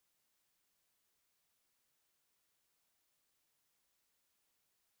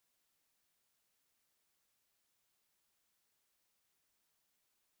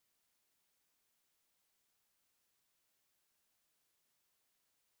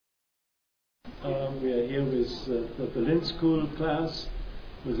We are here with the Berlin School class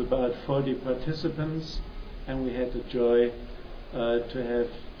with about 40 participants, and we had the joy to have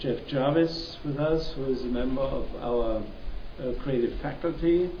Jeff Jarvis with us, who is a member of our creative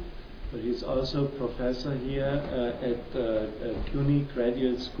faculty, but he's also professor here at CUNY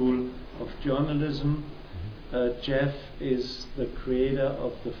Graduate School of Journalism. Jeff is the creator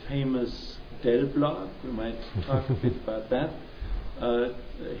of the famous Dell blog. We might talk a bit about that.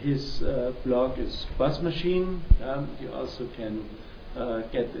 His blog is Buzzmachine. You also can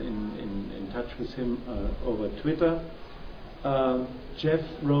get in touch with him over Twitter. Jeff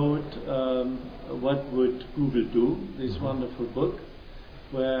wrote What Would Google Do? This wonderful book,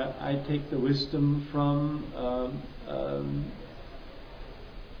 where I take the wisdom from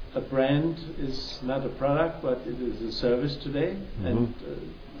a brand is not a product, but it is a service today, and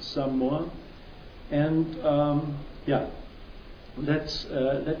some more. And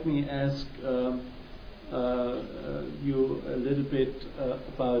let me ask you a little bit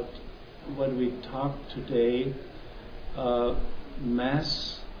about what we talked today.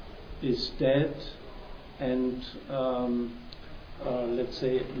 Mass is dead, and let's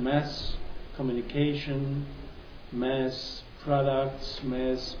say mass communication, mass products,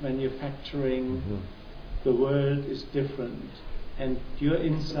 mass manufacturing, the world is different. And your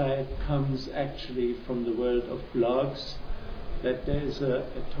insight comes actually from the world of blogs, that there is a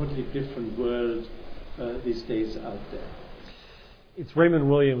totally different world these days out there. It's Raymond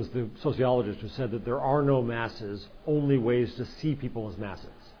Williams, the sociologist, who said that there are no masses, only ways to see people as masses.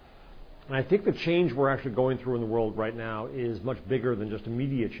 And I think the change we're actually going through in the world right now is much bigger than just a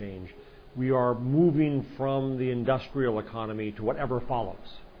media change. We are moving from the industrial economy to whatever follows.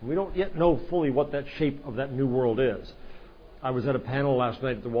 We don't yet know fully what that shape of that new world is. I was at a panel last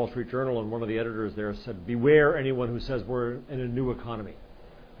night at the Wall Street Journal, and one of the editors there said, beware anyone who says we're in a new economy.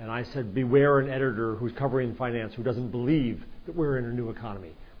 And I said, beware an editor who's covering finance who doesn't believe that we're in a new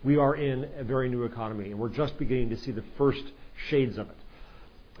economy. We are in a very new economy, and we're just beginning to see the first shades of it.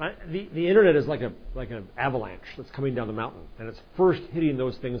 The internet is like an avalanche that's coming down the mountain, and it's first hitting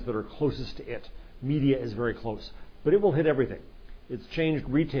those things that are closest to it. Media is very close, but it will hit everything. It's changed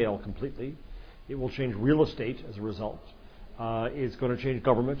retail completely. It will change real estate as a result. It's going to change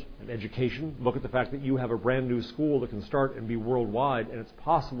government and education. Look at the fact that you have a brand new school that can start and be worldwide, and it's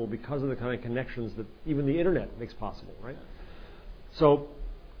possible because of the kind of connections that even the internet makes possible, right? So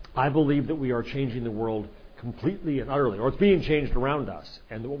I believe that we are changing the world completely and utterly, or it's being changed around us,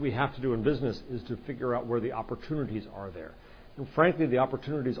 and what we have to do in business is to figure out where the opportunities are there. And frankly, the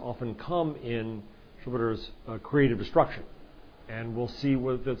opportunities often come in Schroeder's creative destruction. And we'll see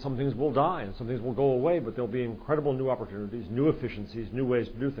that some things will die and some things will go away, but there'll be incredible new opportunities, new efficiencies, new ways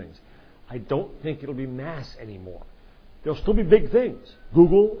to do things. I don't think it'll be mass anymore. There'll still be big things.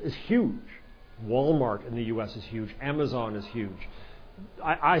 Google is huge. Walmart in the U.S. is huge. Amazon is huge.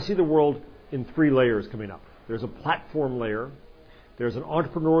 I see the world in 3 layers coming up. There's a platform layer. There's an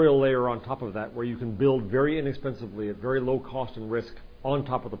entrepreneurial layer on top of that where you can build very inexpensively at very low cost and risk on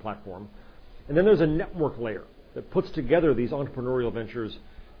top of the platform. And then there's a network layer that puts together these entrepreneurial ventures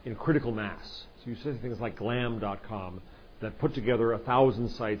in critical mass. So you see things like glam.com that put together 1,000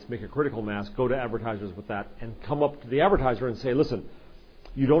 sites, make a critical mass, go to advertisers with that, and come up to the advertiser and say, listen,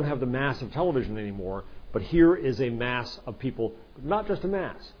 you don't have the mass of television anymore, but here is a mass of people, but not just a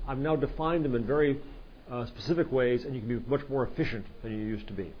mass. I've now defined them in very specific ways, and you can be much more efficient than you used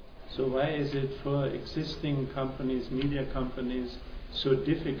to be. So why is it for existing companies, media companies, so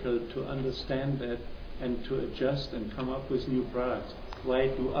difficult to understand that and to adjust and come up with new products? Why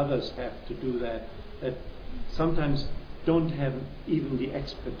do others have to do that sometimes don't have even the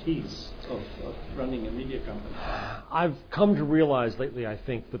expertise of running a media company? I've come to realize lately, I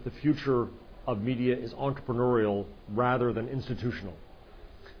think, that the future of media is entrepreneurial rather than institutional.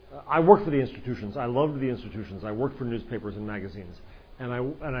 I worked for the institutions. I loved the institutions. I worked for newspapers and magazines. And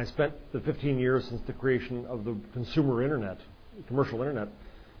I spent the 15 years since the creation of the consumer internet, commercial internet,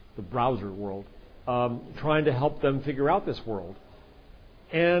 the browser world, trying to help them figure out this world.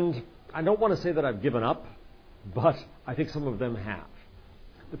 And I don't want to say that I've given up, but I think some of them have.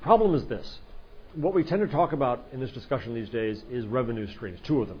 The problem is this. What we tend to talk about in this discussion these days is revenue streams,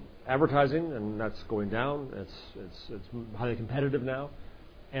 2 of them. Advertising, and that's going down. It's highly competitive now.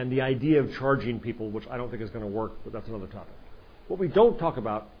 And the idea of charging people, which I don't think is going to work, but that's another topic. What we don't talk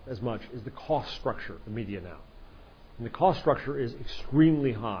about as much is the cost structure of media now. And the cost structure is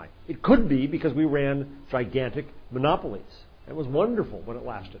extremely high. It could be because we ran gigantic monopolies. It was wonderful when it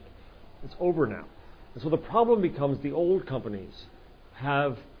lasted. It's over now. And so the problem becomes the old companies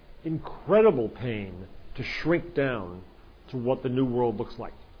have incredible pain to shrink down to what the new world looks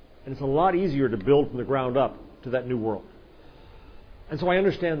like. And it's a lot easier to build from the ground up to that new world. And so I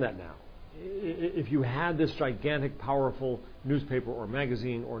understand that now. If you had this gigantic, powerful newspaper or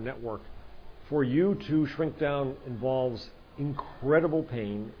magazine or network, for you to shrink down involves incredible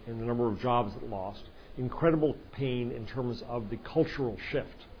pain in the number of jobs it lost, incredible pain in terms of the cultural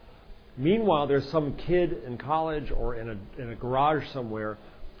shift. Meanwhile, there's some kid in college or in a garage somewhere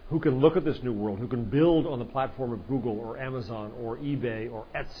who can look at this new world, who can build on the platform of Google or Amazon or eBay or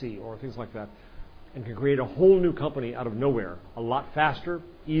Etsy or things like that, and can create a whole new company out of nowhere, a lot faster,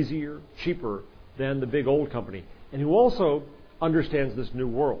 easier, cheaper than the big old company, and who also understands this new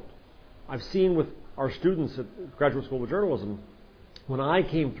world. I've seen with our students at Graduate School of Journalism, when I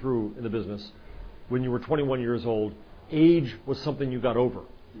came through in the business, when you were 21 years old, age was something you got over.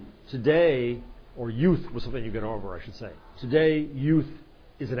 Today, or youth was something you get over, I should say. Today, youth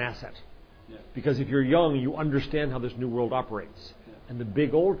is an asset. Yeah. Because if you're young, you understand how this new world operates. Yeah. And the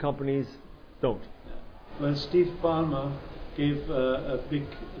big old companies don't. Yeah. Well, Steve Ballmer gave a big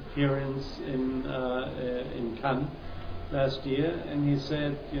appearance in Cannes last year, and he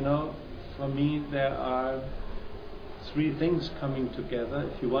said, for me there are three things coming together.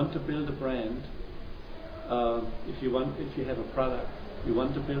 If you want to build a brand, if you have a product, you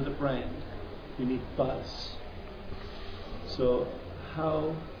want to build a brand, you need buzz. So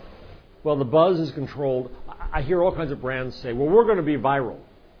how? Well, the buzz is controlled. I hear all kinds of brands say, well, we're going to be viral.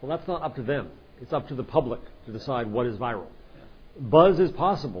 Well, that's not up to them. It's up to the public to decide what is viral. Yeah. Buzz is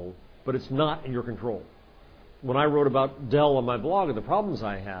possible, but it's not in your control. When I wrote about Dell on my blog and the problems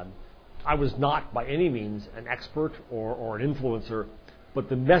I had, I was not by any means an expert or an influencer, but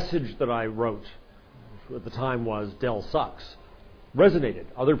the message that I wrote at the time was Dell sucks resonated.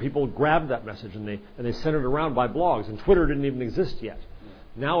 Other people grabbed that message and they sent it around by blogs, and Twitter didn't even exist yet.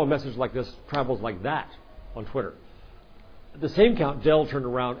 Now a message like this travels like that on Twitter. At the same count, Dell turned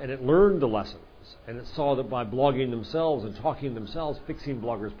around and it learned the lessons, and it saw that by blogging themselves and talking themselves, fixing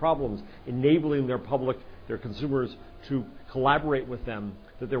bloggers' problems, enabling their public, their consumers to collaborate with them,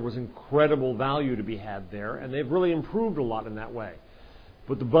 that there was incredible value to be had there, and they've really improved a lot in that way.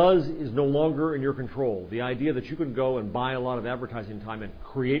 But the buzz is no longer in your control. The idea that you can go and buy a lot of advertising time and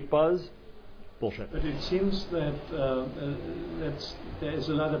create buzz, bullshit. But it seems that there is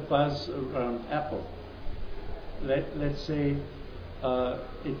a lot of buzz around Apple. Let's say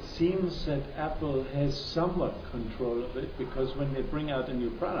it seems that Apple has somewhat control of it, because when they bring out a new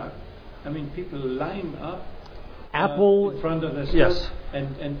product, people line up Apple in front of the store, yes.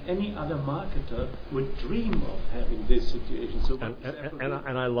 and any other marketer would dream of having this situation. So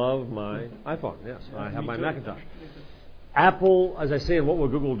and I love my iPhone, yes. I have my too. Macintosh. Apple, as I say, and what will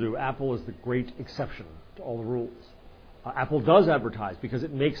Google do? Apple is the great exception to all the rules. Apple does advertise because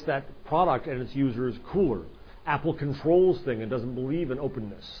it makes that product and its users cooler. Apple controls things and doesn't believe in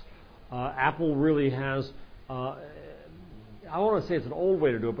openness. Apple really has... I don't want to say it's an old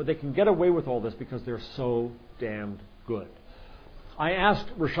way to do it, but they can get away with all this because they're so damned good. I asked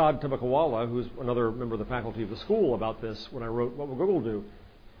Rashad Tabakawala, who's another member of the faculty of the school, about this when I wrote What Will Google Do?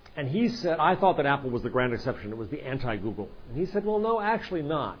 And he said, I thought that Apple was the grand exception. It was the anti-Google. And he said, well, no, actually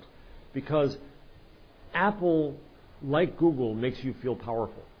not. Because Apple, like Google, makes you feel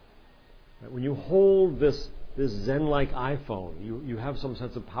powerful. Right? When you hold this Zen-like iPhone, you have some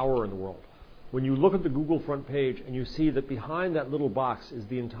sense of power in the world. When you look at the Google front page and you see that behind that little box is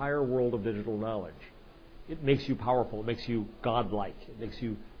the entire world of digital knowledge, it makes you powerful. It makes you godlike. It makes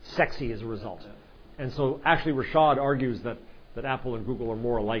you sexy as a result. And so actually Rashad argues that Apple and Google are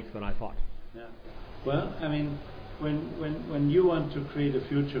more alike than I thought. Yeah. Well, when you want to create a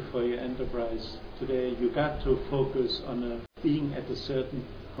future for your enterprise today, you got to focus on being at a certain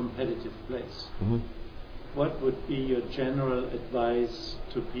competitive place. Mm-hmm. What would be your general advice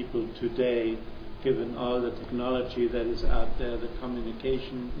to people today, given all the technology that is out there, the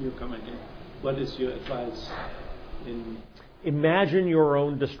communication, new communication? What is your advice? Imagine your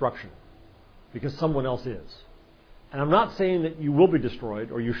own destruction, because someone else is. And I'm not saying that you will be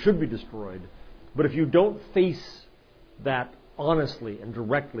destroyed or you should be destroyed, but if you don't face that honestly and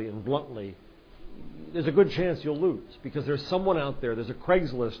directly and bluntly, there's a good chance you'll lose, because there's someone out there, there's a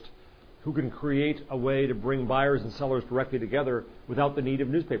Craigslist who can create a way to bring buyers and sellers directly together without the need of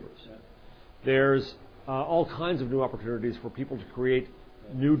newspapers. Yeah. There's all kinds of new opportunities for people to create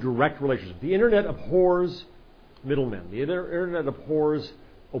new direct relationships. The Internet abhors middlemen. The Internet abhors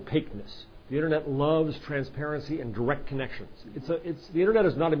opaqueness. The Internet loves transparency and direct connections. The Internet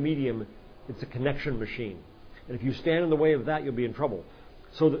is not a medium, it's a connection machine. And if you stand in the way of that, you'll be in trouble.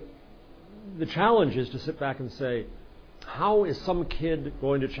 So the challenge is to sit back and say, how is some kid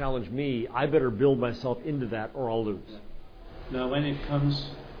going to challenge me? I better build myself into that or I'll lose. Now, when it comes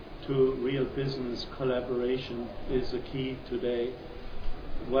to real business, collaboration is a key today.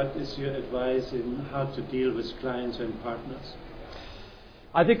 What is your advice in how to deal with clients and partners?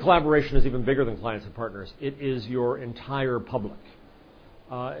 I think collaboration is even bigger than clients and partners. It is your entire public.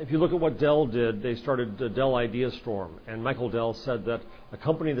 If you look at what Dell did, they started the Dell Idea Storm, and Michael Dell said that a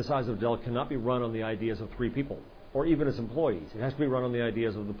company the size of Dell cannot be run on the ideas of 3 people, or even its employees. It has to be run on the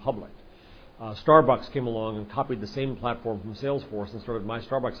ideas of the public. Starbucks came along and copied the same platform from Salesforce and started My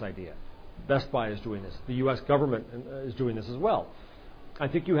Starbucks Idea. Best Buy is doing this. The U.S. government is doing this as well. I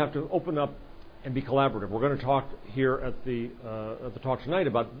think you have to open up and be collaborative. We're going to talk here at the talk tonight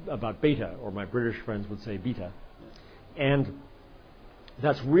about beta, or my British friends would say beta. And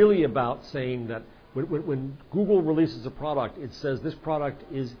that's really about saying that when Google releases a product, it says this product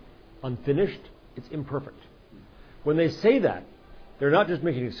is unfinished, it's imperfect. When they say that, they're not just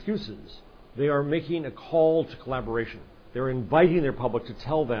making excuses, they are making a call to collaboration. They're inviting their public to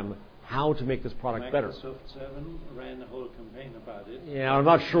tell them how to make this product better. Microsoft 7 ran a whole campaign about it. Yeah, I'm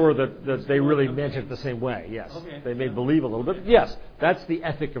not sure that they really meant it the same way, yes. Okay. They may believe a little bit. Yes, that's the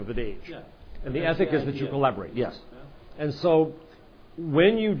ethic of the age. Yeah. And the ethic is that you collaborate, yes. Yeah. And so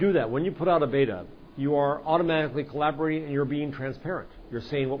when you do that, when you put out a beta, you are automatically collaborating and you're being transparent. You're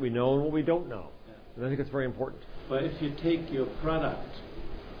saying what we know and what we don't know. Yeah. And I think it's very important. But if you take your product,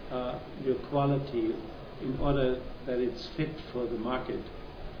 your quality, in order that it's fit for the market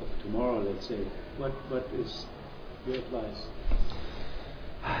of tomorrow, let's say, what is your advice?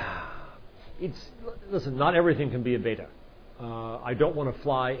 Listen, not everything can be a beta. I don't want to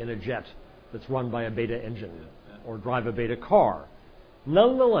fly in a jet that's run by a beta engine or drive a beta car.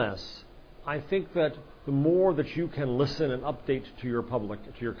 Nonetheless, I think that the more that you can listen and update to your public,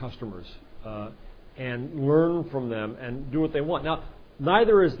 to your customers, and learn from them and do what they want. Now,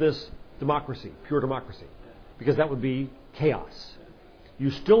 neither is this democracy, pure democracy, because that would be chaos. You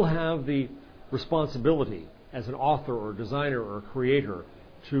still have the responsibility as an author or designer or creator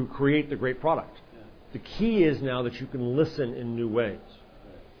to create the great product. The key is now that you can listen in new ways.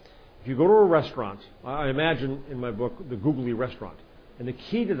 If you go to a restaurant, I imagine in my book the googly restaurant, and the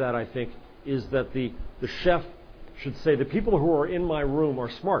key to that, I think, is that the chef should say, the people who are in my room are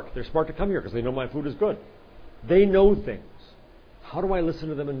smart. They're smart to come here because they know my food is good. They know things. How do I listen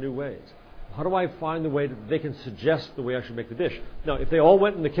to them in new ways? How do I find the way that they can suggest the way I should make the dish? Now, if they all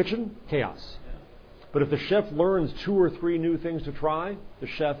went in the kitchen, chaos. But if the chef learns 2 or 3 new things to try, the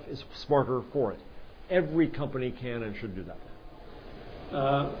chef is smarter for it. Every company can and should do that.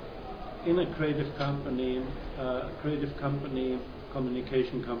 In a creative company,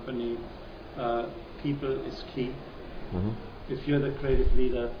 communication company, people is key. Mm-hmm. If you're the creative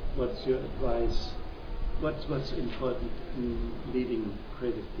leader, what's your advice? What's important in leading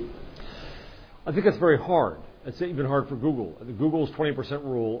creative people? I think that's very hard. It's even hard for Google. Google's 20%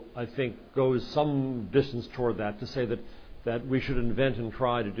 rule, I think, goes some distance toward that to say that we should invent and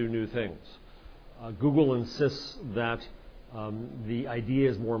try to do new things. Google insists that the idea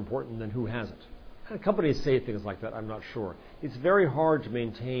is more important than who has it. And companies say things like that, I'm not sure. It's very hard to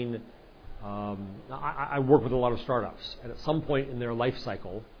maintain. I work with a lot of startups, and at some point in their life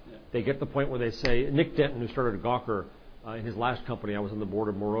cycle, they get to the point where they say, Nick Denton, who started Gawker, in his last company, I was on the board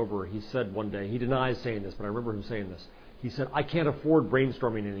of Moreover, he said one day, he denies saying this, but I remember him saying this, he said, I can't afford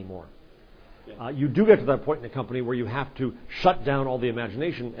brainstorming anymore. You do get to that point in a company where you have to shut down all the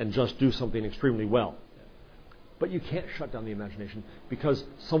imagination and just do something extremely well. But you can't shut down the imagination because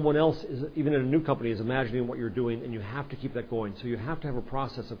someone else, even in a new company, is imagining what you're doing, and you have to keep that going. So you have to have a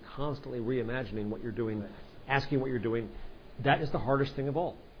process of constantly reimagining what you're doing, asking what you're doing. That is the hardest thing of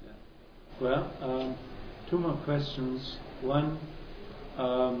all. Well, 2 more questions. One,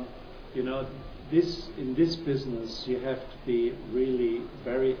 in this business, you have to be really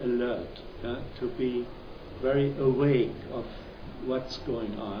very alert, to be very awake of what's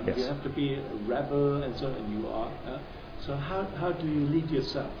going on. Yes. You have to be a rebel, and so and you are. So how do you lead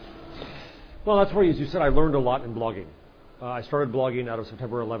yourself? Well, that's where, as you said, I learned a lot in blogging. I started blogging out of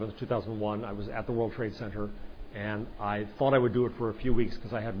September 11th, 2001. I was at the World Trade Center, and I thought I would do it for a few weeks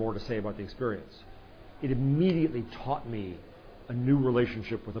because I had more to say about the experience. It immediately taught me a new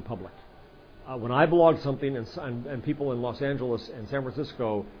relationship with the public. When I blogged something and people in Los Angeles and San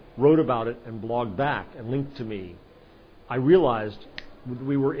Francisco wrote about it and blogged back and linked to me, I realized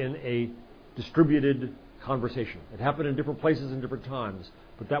we were in a distributed conversation. It happened in different places and different times,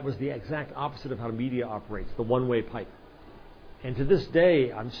 but that was the exact opposite of how media operates, the one-way pipe. And to this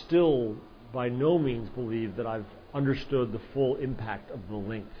day, I'm still by no means believe that I've understood the full impact of the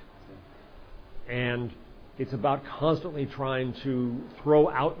link. And it's about constantly trying to throw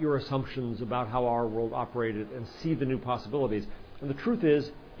out your assumptions about how our world operated and see the new possibilities. And the truth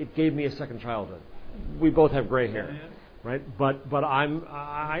is, it gave me a second childhood. We both have gray hair. Right, but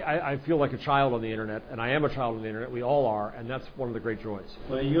I feel like a child on the internet, and I am a child on the internet. We all are, and that's one of the great joys.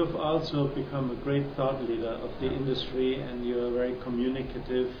 Well, you've also become a great thought leader of the industry, and you're very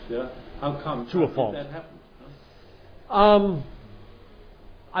communicative. Yeah? How come? To a fault. Did that happen?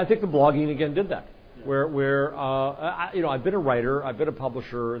 I think the blogging again did that. Yeah. Where I've been a writer, I've been a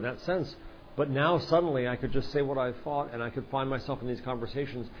publisher in that sense, but now suddenly I could just say what I thought, and I could find myself in these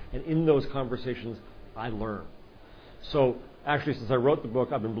conversations, and in those conversations I learn. So actually, since I wrote the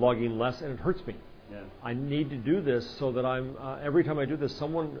book, I've been blogging less, and it hurts me. Yeah. I need to do this so that I'm every time I do this,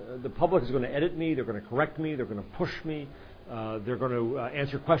 the public is going to edit me, they're going to correct me, they're going to push me, they're going to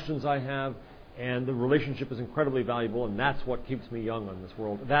answer questions I have, and the relationship is incredibly valuable, and that's what keeps me young on this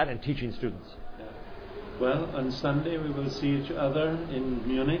world. That and teaching students. Yeah. Well, on Sunday we will see each other in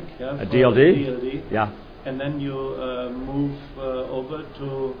Munich. Yeah, at DLD. Yeah. And then you move over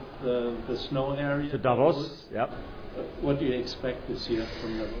to the snow area. To Davos. Yep. What do you expect this year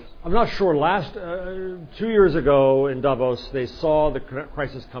from Davos? I'm not sure. 2 years ago in Davos, they saw the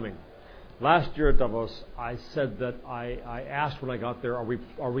crisis coming. Last year at Davos, I said that I asked when I got there,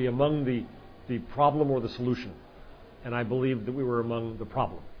 are we among the problem or the solution? And I believed that we were among the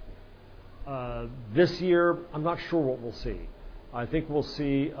problem. This year, I'm not sure what we'll see. I think we'll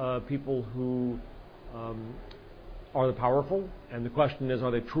see people who are the powerful, and the question is,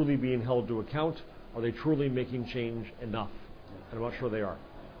 are they truly being held to account? Are they truly making change enough? And I'm not sure they are.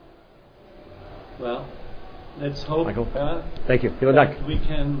 Well, let's hope Thank you. Vielen Dank. We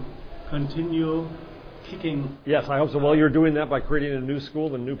can continue kicking. Yes, I hope so. Well, you're doing that by creating a new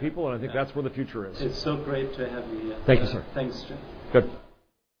school and new people, and I think that's where the future is. It's so great to have you here. Thank you, sir. Thanks, Jim. Good.